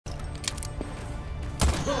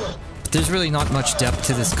there's really not much depth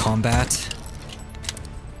to this combat.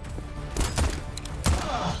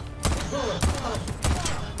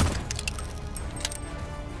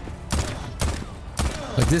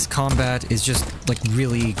 Like, this combat is just, like,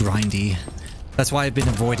 really grindy. That's why I've been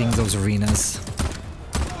avoiding those arenas.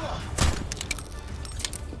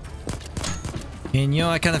 And, you know,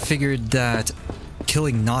 I kind of figured that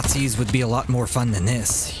killing Nazis would be a lot more fun than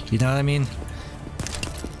this. You know what I mean?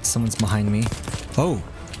 Someone's behind me. Oh,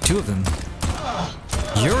 two of them.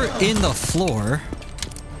 You're in the floor.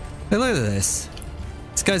 Hey, look at this.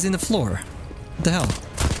 This guy's in the floor. What the hell?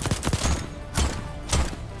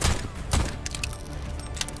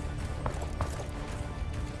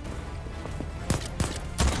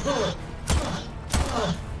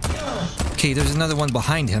 Okay, there's another one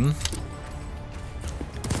behind him.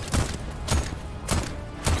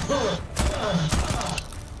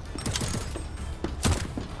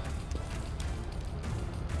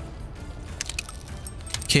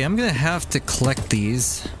 Okay, I'm gonna have to collect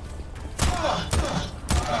these.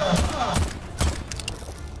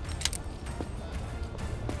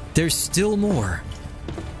 There's still more.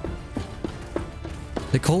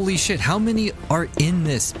 Like, holy shit, how many are in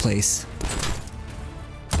this place?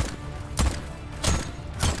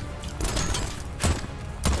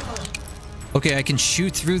 Okay, I can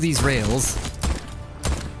shoot through these rails.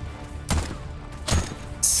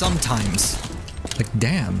 Sometimes. Like,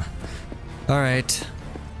 damn. Alright.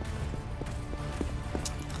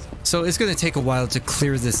 So it's gonna take a while to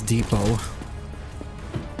clear this depot.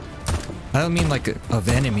 I don't mean like of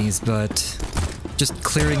enemies, but just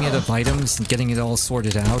clearing it of items and getting it all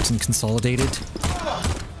sorted out and consolidated.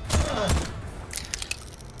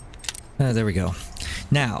 There we go.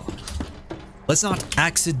 Now, let's not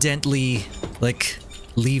accidentally, like,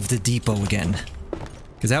 leave the depot again.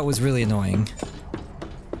 Because that was really annoying.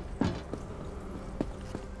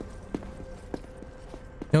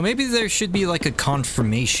 Now, maybe there should be like a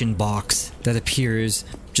confirmation box that appears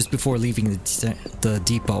just before leaving the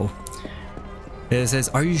depot. It says,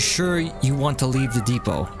 "Are you sure you want to leave the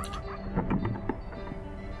depot?"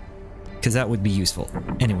 Because that would be useful.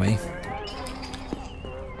 Anyway.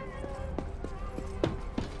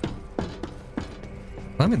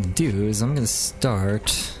 What I'm gonna do is I'm gonna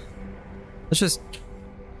start... Let's just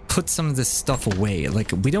put some of this stuff away.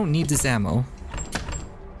 Like, we don't need this ammo.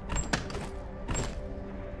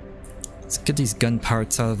 Let's get these gun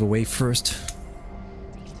parts out of the way first.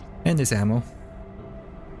 And this ammo.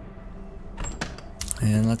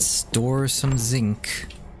 And let's store some zinc.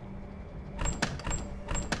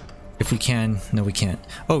 If we can. No, we can't.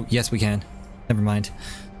 Oh, yes, we can. Never mind.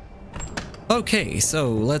 Okay,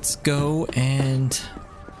 so let's go and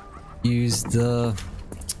use the...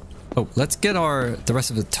 Oh, let's get the rest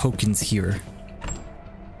of the tokens here.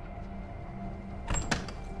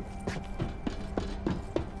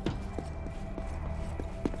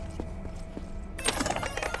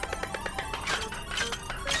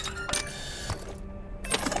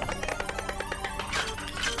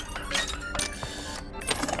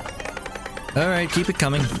 Alright, keep it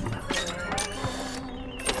coming.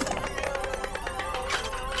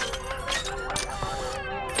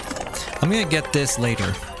 I'm gonna get this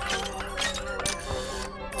later.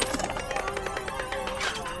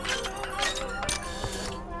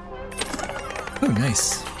 Oh,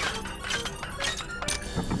 nice.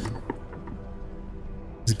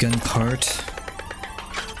 This gun part.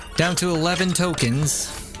 Down to 11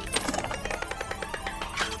 tokens.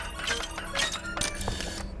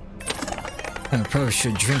 I probably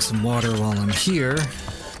should drink some water while I'm here.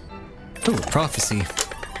 Oh, a prophecy.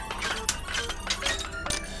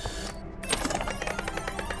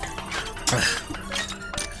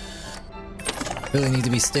 Really need to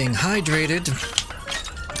be staying hydrated.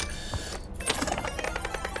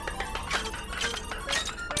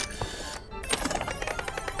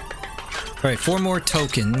 Alright, 4 more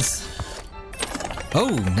tokens. Oh,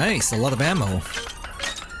 nice, a lot of ammo.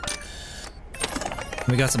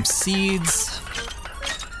 We got some seeds.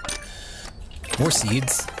 More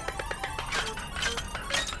seeds.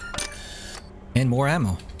 And more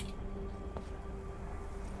ammo.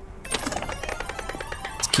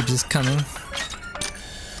 Let's keep this coming.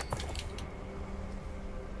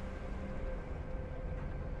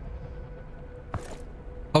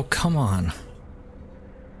 Oh, come on.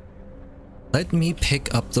 Let me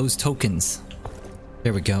pick up those tokens.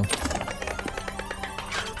 There we go.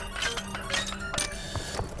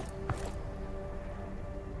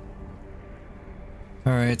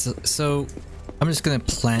 Alright, so I'm just gonna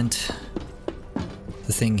plant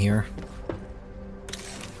the thing here.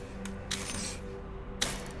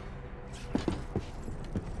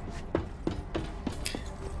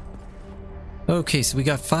 Okay, so we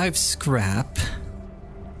got 5 scrap.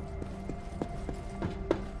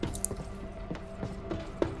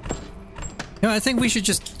 I think we should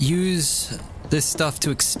just use this stuff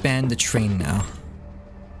to expand the train now.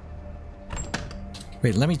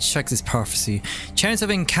 Wait, let me check this prophecy. Chance of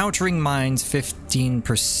encountering mines,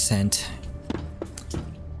 15%.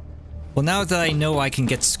 Well, now that I know I can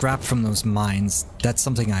get scrap from those mines, that's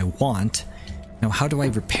something I want. Now, how do I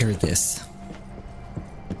repair this?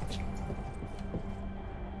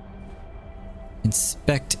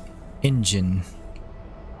 Inspect engine.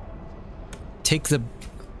 Take the...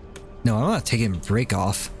 No, I'm not taking brake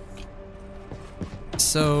off.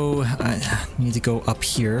 So, I need to go up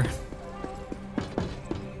here.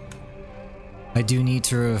 I do need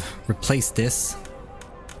to replace this.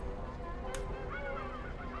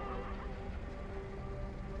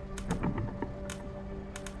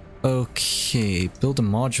 Okay, build a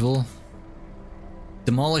module.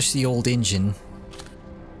 Demolish the old engine.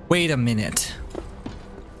 Wait a minute.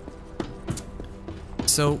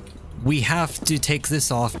 So, we have to take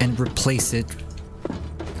this off and replace it.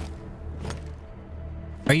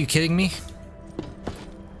 Are you kidding me?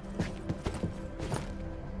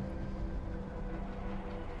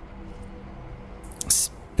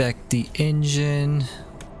 Inspect the engine.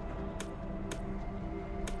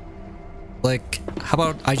 Like, how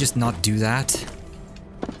about I just not do that?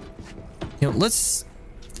 Let's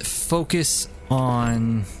focus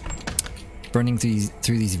on burning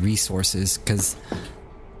through these resources, because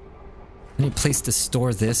I need a place to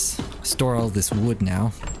store this. Store all this wood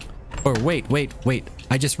now. Or wait.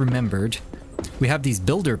 I just remembered. We have these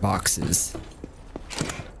builder boxes.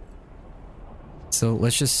 So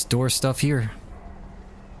let's just store stuff here.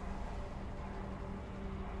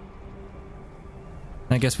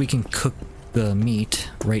 I guess we can cook the meat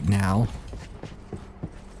right now.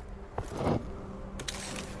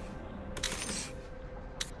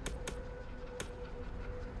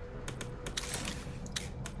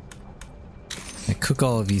 I cook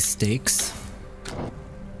all of these steaks.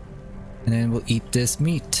 And then we'll eat this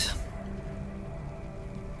meat.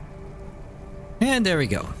 And there we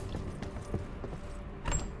go.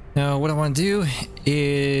 Now what I want to do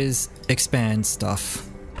is expand stuff.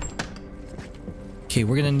 Okay,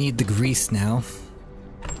 we're gonna need the grease now.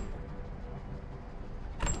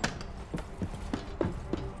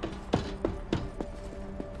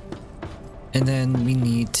 And then we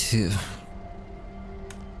need to...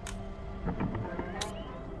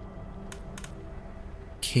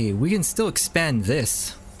 Okay, we can still expand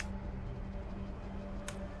this.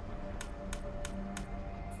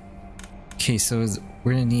 Okay, so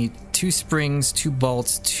we're gonna need 2 springs, 2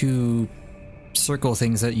 bolts, 2 circle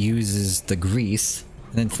things that uses the grease,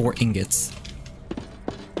 and then 4 ingots.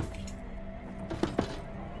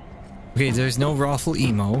 Okay, there's no Raffle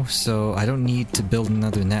Emo, so I don't need to build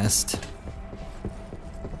another nest.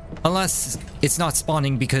 Unless it's not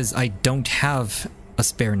spawning because I don't have a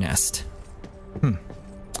spare nest.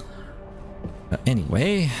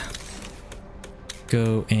 Anyway,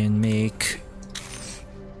 go and make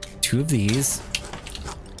 2 of these,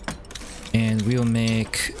 and we'll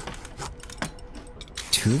make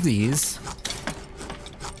 2 of these,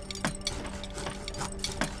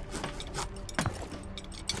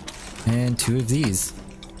 and 2 of these.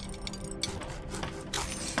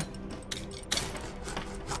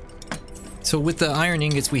 So with the iron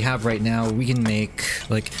ingots we have right now, we can make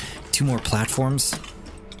like 2 more platforms.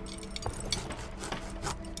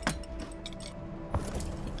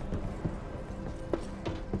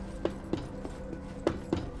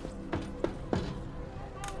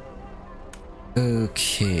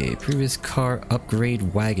 Okay, previous car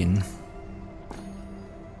upgrade wagon. Here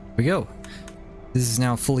we go. This is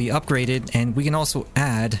now fully upgraded, and we can also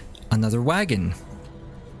add another wagon.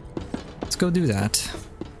 Let's go do that.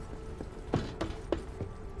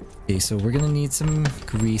 Okay, so we're gonna need some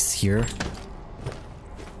grease here.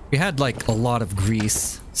 We had like a lot of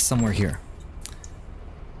grease somewhere here.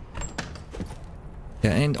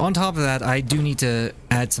 Yeah, and on top of that, I do need to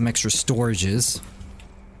add some extra storages.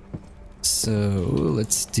 So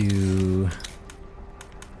let's do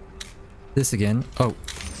this again. Oh,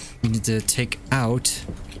 we need to take out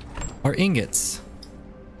our ingots.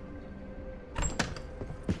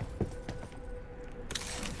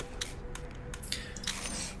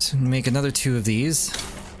 So make another 2 of these.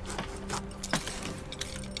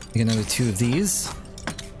 Make another 2 of these.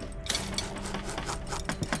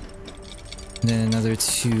 And then another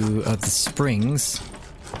 2 of the springs.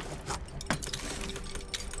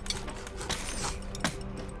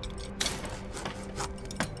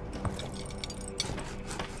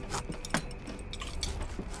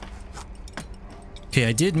 Okay,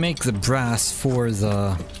 I did make the brass for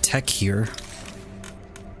the tech here.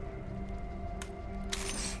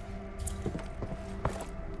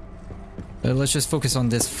 Let's just focus on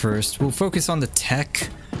this first. We'll focus on the tech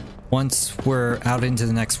once we're out into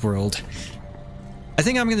the next world. I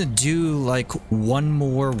think I'm gonna do like one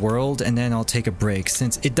more world and then I'll take a break,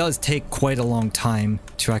 since it does take quite a long time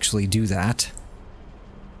to actually do that.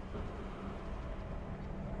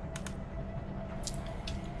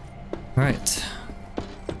 Alright.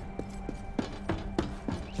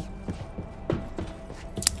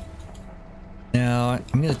 Now,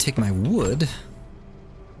 I'm gonna take my wood.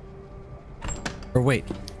 Or wait,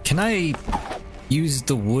 can I use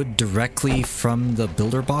the wood directly from the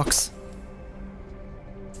builder box?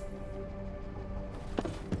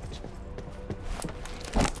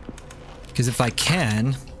 Because if I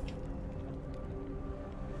can...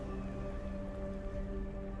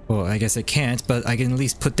 Well, I guess I can't, but I can at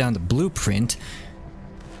least put down the blueprint.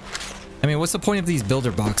 I mean, what's the point of these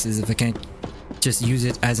builder boxes if I can't just use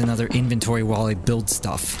it as another inventory while I build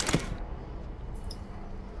stuff?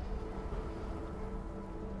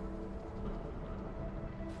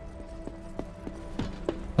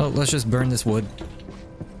 Oh, let's just burn this wood.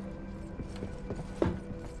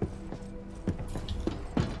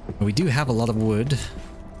 We do have a lot of wood.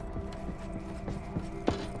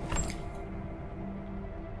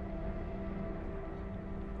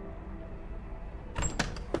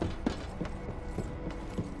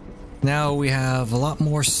 Now we have a lot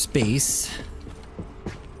more space.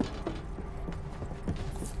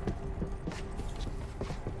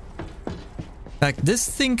 In fact, this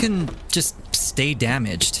thing can just stay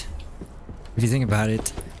damaged. If you think about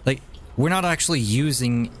it. Like, we're not actually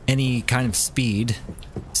using any kind of speed.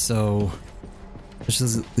 So, let's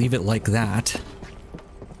just leave it like that.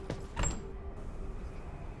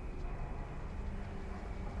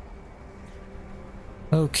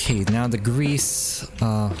 Okay, now the grease. You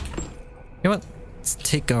know what? Let's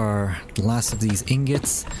take our last of these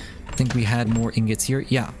ingots. I think we had more ingots here.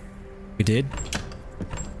 Yeah, we did.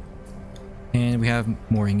 And we have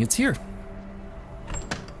more ingots here.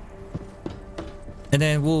 And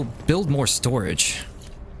then we'll build more storage.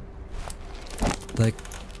 Like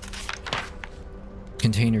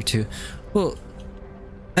container 2. Well,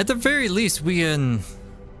 at the very least we can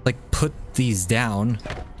like put these down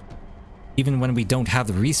even when we don't have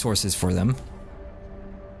the resources for them.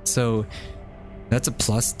 So that's a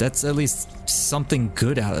plus. That's at least something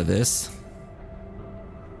good out of this.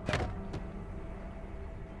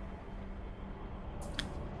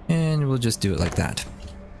 And we'll just do it like that.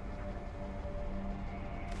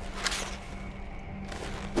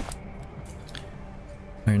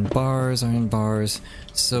 Iron bars, iron bars.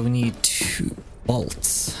 So we need 2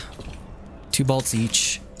 bolts. 2 bolts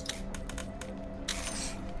each.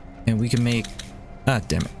 And we can make... Ah,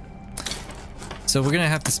 damn it. So we're gonna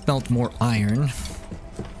have to smelt more iron.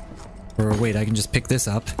 Or wait, I can just pick this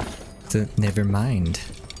up. So, never mind.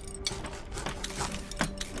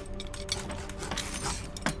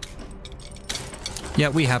 Yeah,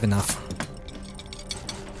 we have enough.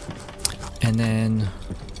 And then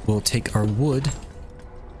we'll take our wood.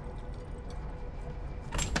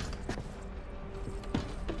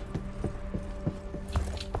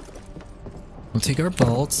 We'll take our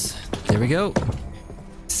bolts. There we go.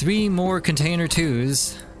 3 more container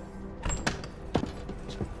 2s.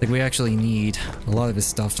 Like, we actually need a lot of his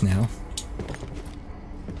stuff now.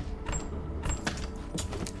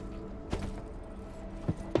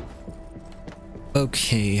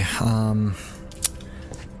 Okay,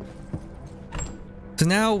 so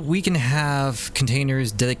now we can have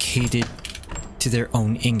containers dedicated to their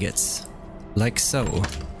own ingots. Like so.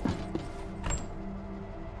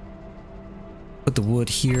 Put the wood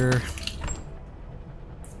here.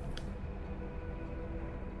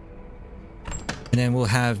 And then we'll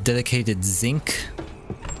have dedicated zinc.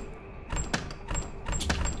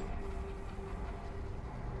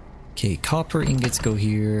 Okay, copper ingots go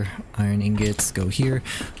here. Iron ingots go here.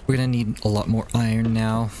 We're gonna need a lot more iron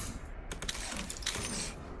now.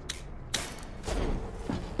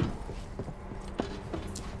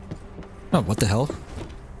 Oh, what the hell?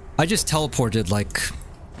 I just teleported like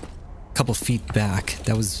a couple feet back.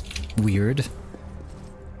 That was weird.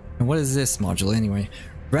 And what is this module anyway?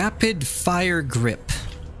 Rapid fire grip.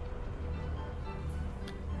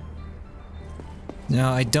 No,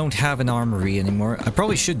 I don't have an armory anymore. I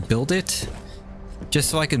probably should build it just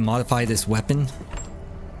so I can modify this weapon.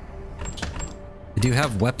 I do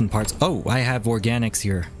have weapon parts. Oh, I have organics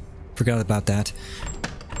here. Forgot about that.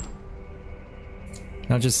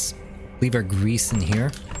 I'll just leave our grease in here.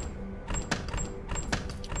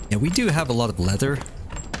 Yeah, we do have a lot of leather.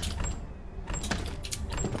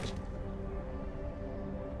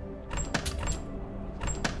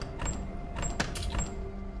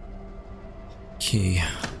 Okay.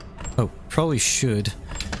 Oh, probably should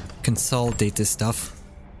consolidate this stuff.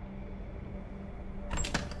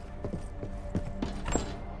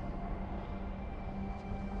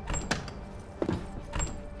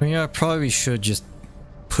 Yeah, probably should just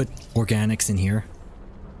put organics in here.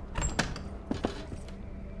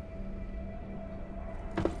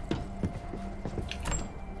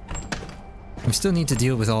 We still need to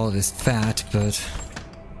deal with all of this fat, but...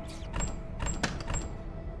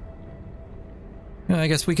 yeah, I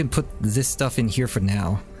guess we can put this stuff in here for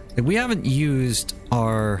now. We haven't used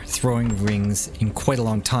our throwing rings in quite a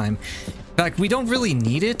long time. In fact, we don't really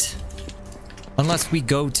need it unless we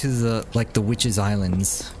go to the, like, the Witch's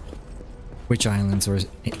Islands. Witch Islands or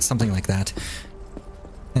something like that.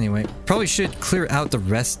 Anyway, probably should clear out the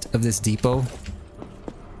rest of this depot.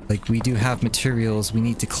 Like, we do have materials we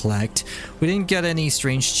need to collect. We didn't get any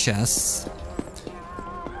strange chests,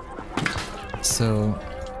 so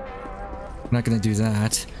I'm not gonna do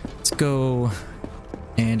that. Let's go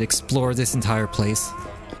and explore this entire place.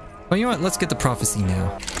 Oh, you know what? Let's get the prophecy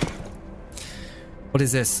now. What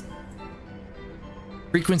is this?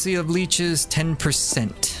 Frequency of leeches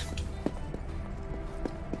 10%.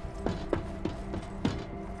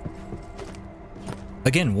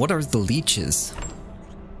 Again, what are the leeches?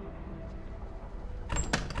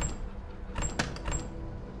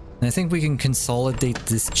 And I think we can consolidate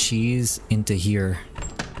this cheese into here.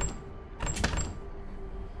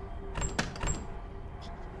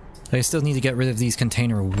 I still need to get rid of these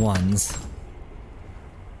container ones.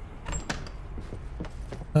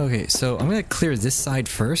 Okay, so I'm gonna clear this side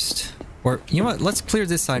first. Or, you know what? Let's clear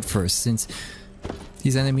this side first, since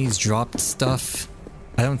these enemies dropped stuff.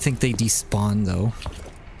 I don't think they despawn though.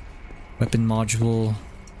 Weapon module.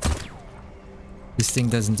 This thing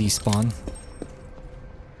doesn't despawn.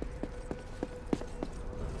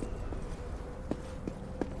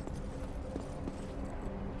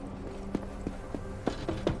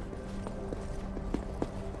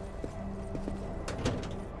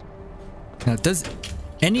 Now, does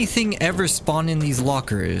anything ever spawn in these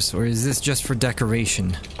lockers, or is this just for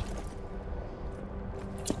decoration?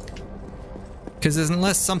 Because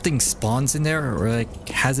unless something spawns in there, or like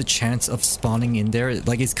has a chance of spawning in there,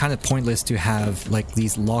 like it's kind of pointless to have like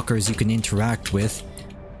these lockers you can interact with.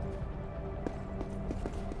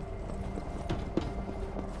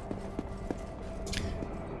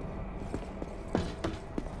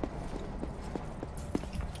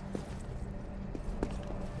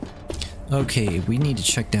 Okay, we need to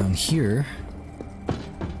check down here.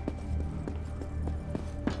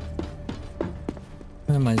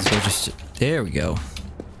 I might as well just... there we go.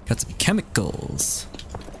 Got some chemicals.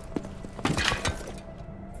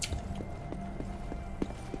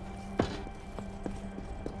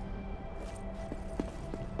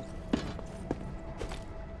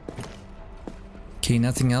 Okay,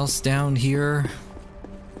 nothing else down here.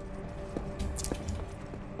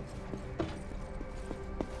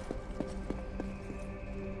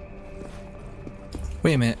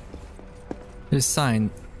 Wait a minute. There's a sign.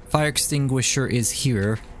 Fire extinguisher is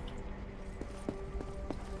here.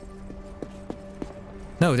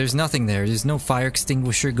 No, there's nothing there. There's no fire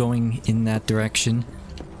extinguisher going in that direction.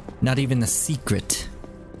 Not even a secret.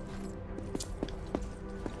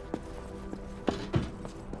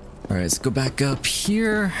 Alright, let's go back up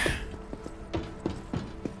here.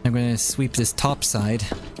 I'm gonna sweep this top side.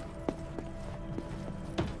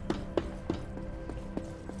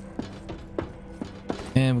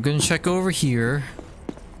 And we're gonna check over here.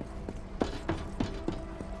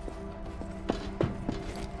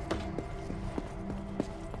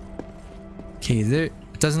 Okay, there it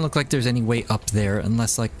doesn't look like there's any way up there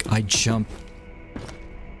unless like I jump.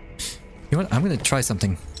 You know what? I'm gonna try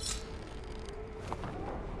something.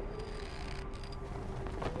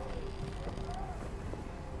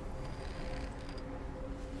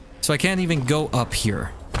 So I can't even go up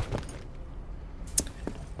here.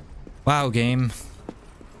 Wow, game.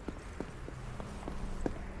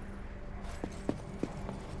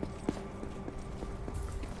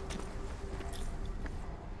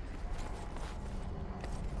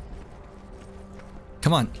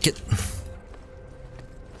 Come on, get... You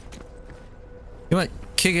know what?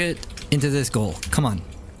 Kick it into this goal. Come on.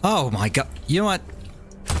 Oh my god. You know what?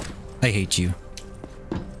 I hate you.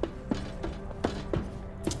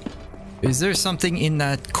 Is there something in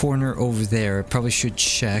that corner over there? I probably should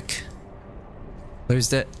check. There's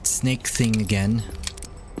that snake thing again.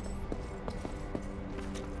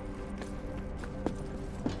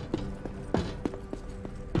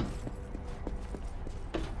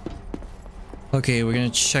 Okay, we're gonna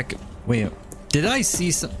check. Wait, did I see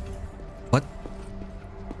some... What?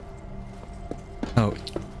 Oh.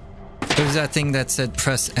 There's There's that thing that said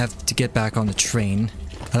press F to get back on the train.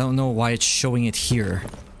 I don't know why it's showing it here.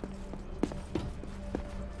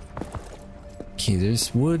 Okay,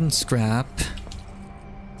 there's wood and scrap.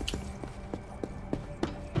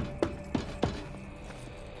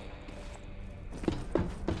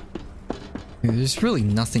 There's really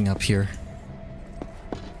nothing up here.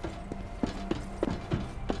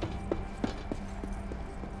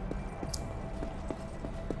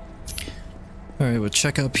 Alright, we'll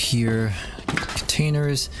check up here.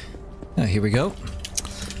 Containers. Oh, here we go.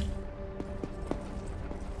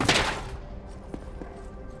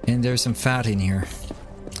 And there's some fat in here.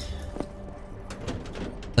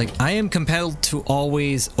 Like, I am compelled to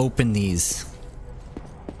always open these.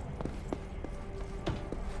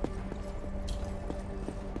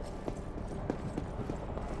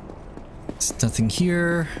 There's nothing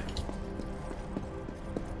here.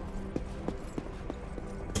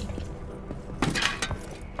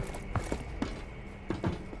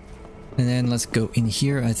 And then let's go in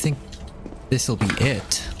here. I think this will be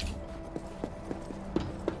it.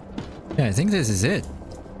 Yeah, I think this is it.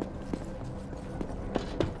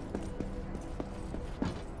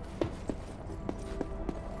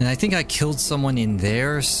 And I think I killed someone in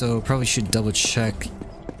there, so probably should double check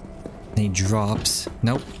any drops.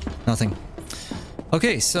 Nope, nothing.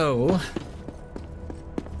 Okay, so...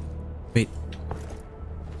 Wait.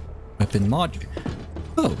 Weapon mod...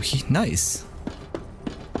 Oh, nice.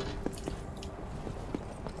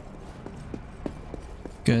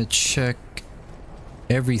 Gotta check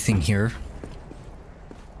everything here.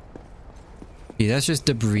 Okay, that's just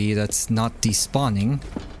debris. That's not despawning.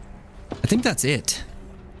 I think that's it.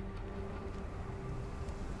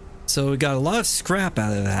 So we got a lot of scrap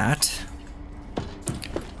out of that.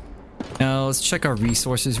 Now let's check our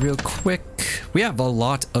resources real quick. We have a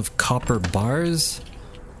lot of copper bars.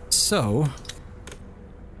 So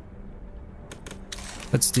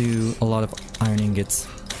let's do a lot of iron ingots.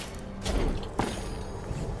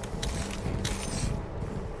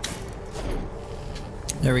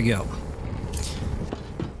 There we go.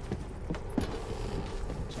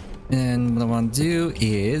 And what I want to do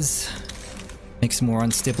is make some more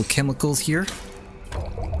unstable chemicals here.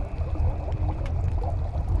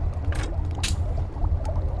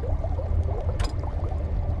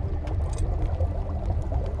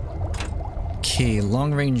 Okay,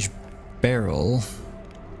 long range barrel.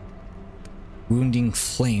 Wounding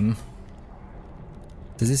flame.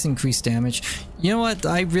 Does this increase damage? You know what?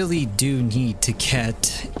 I really do need to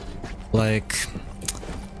get, like,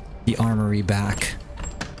 the armory back.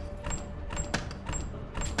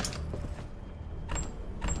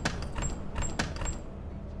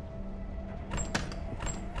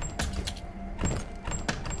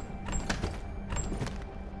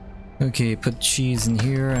 Okay, put cheese in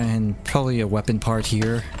here and probably a weapon part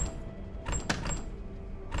here.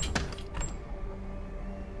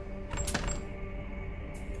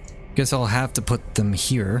 Guess I'll have to put them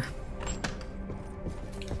here.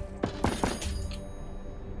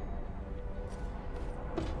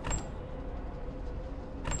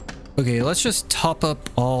 Okay, let's just top up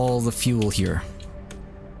all the fuel here.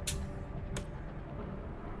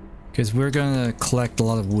 Because we're gonna collect a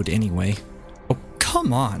lot of wood anyway. Oh,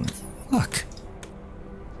 come on! Fuck.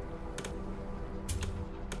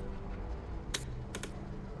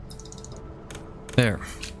 There.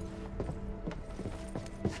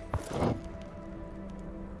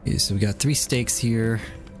 Okay, so we got 3 steaks here.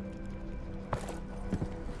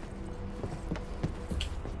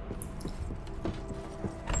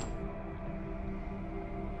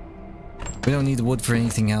 We don't need the wood for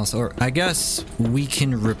anything else, or I guess we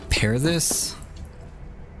can repair this.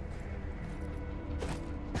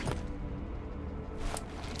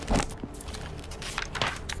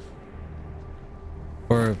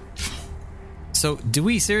 Or... So, do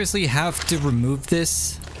we seriously have to remove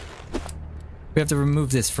this? We have to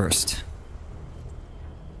remove this first.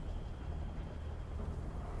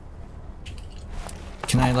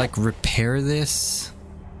 Can I, like, repair this?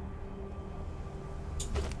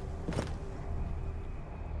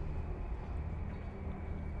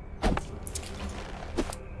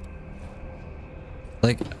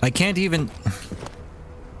 Like, I can't even...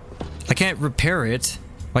 I can't repair it.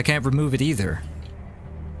 I can't remove it either.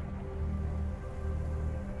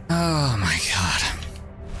 Oh my god.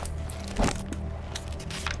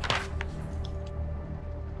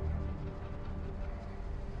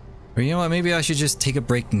 Or you know what, maybe I should just take a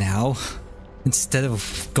break now instead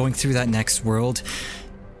of going through that next world,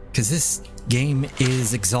 because this game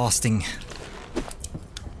is exhausting.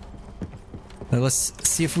 Let's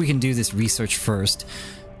see if we can do this research first.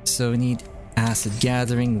 So we need acid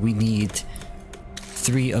gathering, we need 3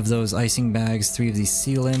 3 of those icing bags, 3 of these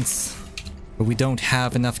sealants. But we don't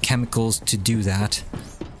have enough chemicals to do that.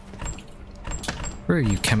 Where are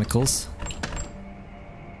you, chemicals?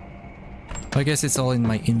 I guess it's all in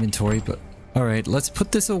my inventory, but... Alright, let's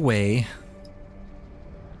put this away.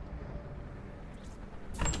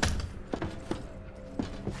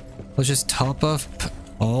 Let's just top up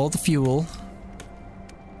all the fuel.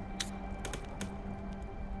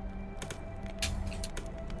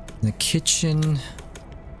 The kitchen.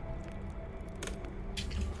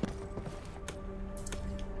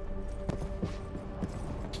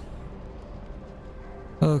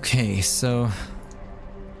 Okay, so I'm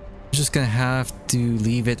just gonna have to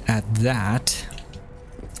leave it at that.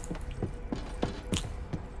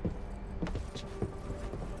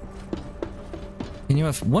 And you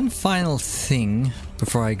have one final thing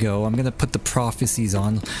before I go. I'm gonna put the prophecies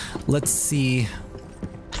on. Let's see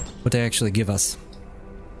what they actually give us.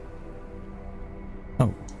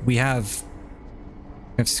 Oh, we have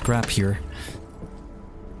scrap here.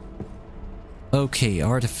 Okay,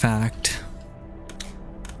 artifact.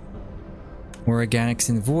 More organics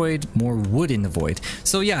in the void, more wood in the void.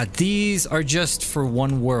 So yeah, these are just for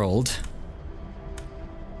one world.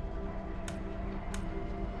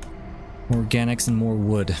 More organics and more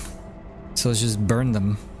wood. So let's just burn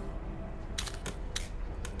them.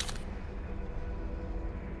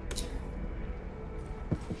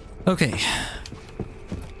 Okay.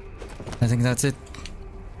 I think that's it.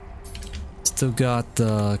 Still got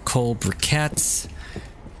the coal briquettes.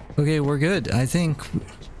 Okay, we're good. I think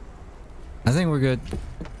we're good.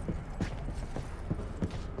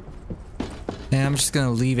 And I'm just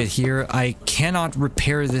gonna leave it here. I cannot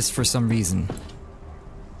repair this for some reason.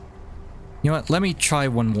 You know what? Let me try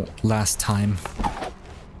one more last time.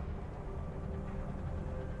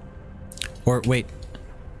 Or wait.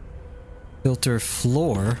 Filter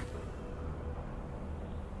floor.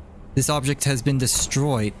 This object has been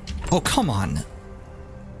destroyed. Oh, come on.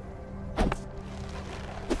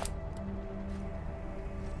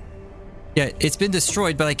 Yeah, it's been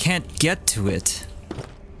destroyed, but I can't get to it.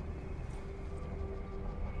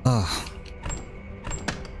 Ugh.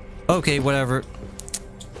 Okay, whatever.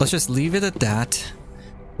 Let's just leave it at that.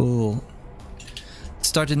 We'll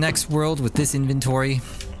start the next world with this inventory.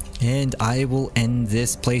 And I will end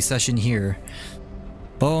this play session here.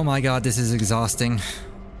 Oh my god, this is exhausting.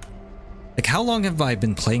 Like, how long have I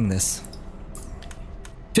been playing this?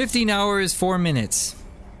 15 hours, 4 minutes.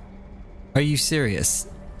 Are you serious?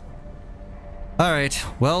 Alright,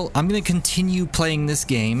 well, I'm gonna continue playing this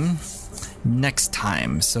game next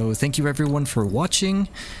time. So thank you everyone for watching,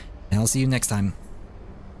 and I'll see you next time.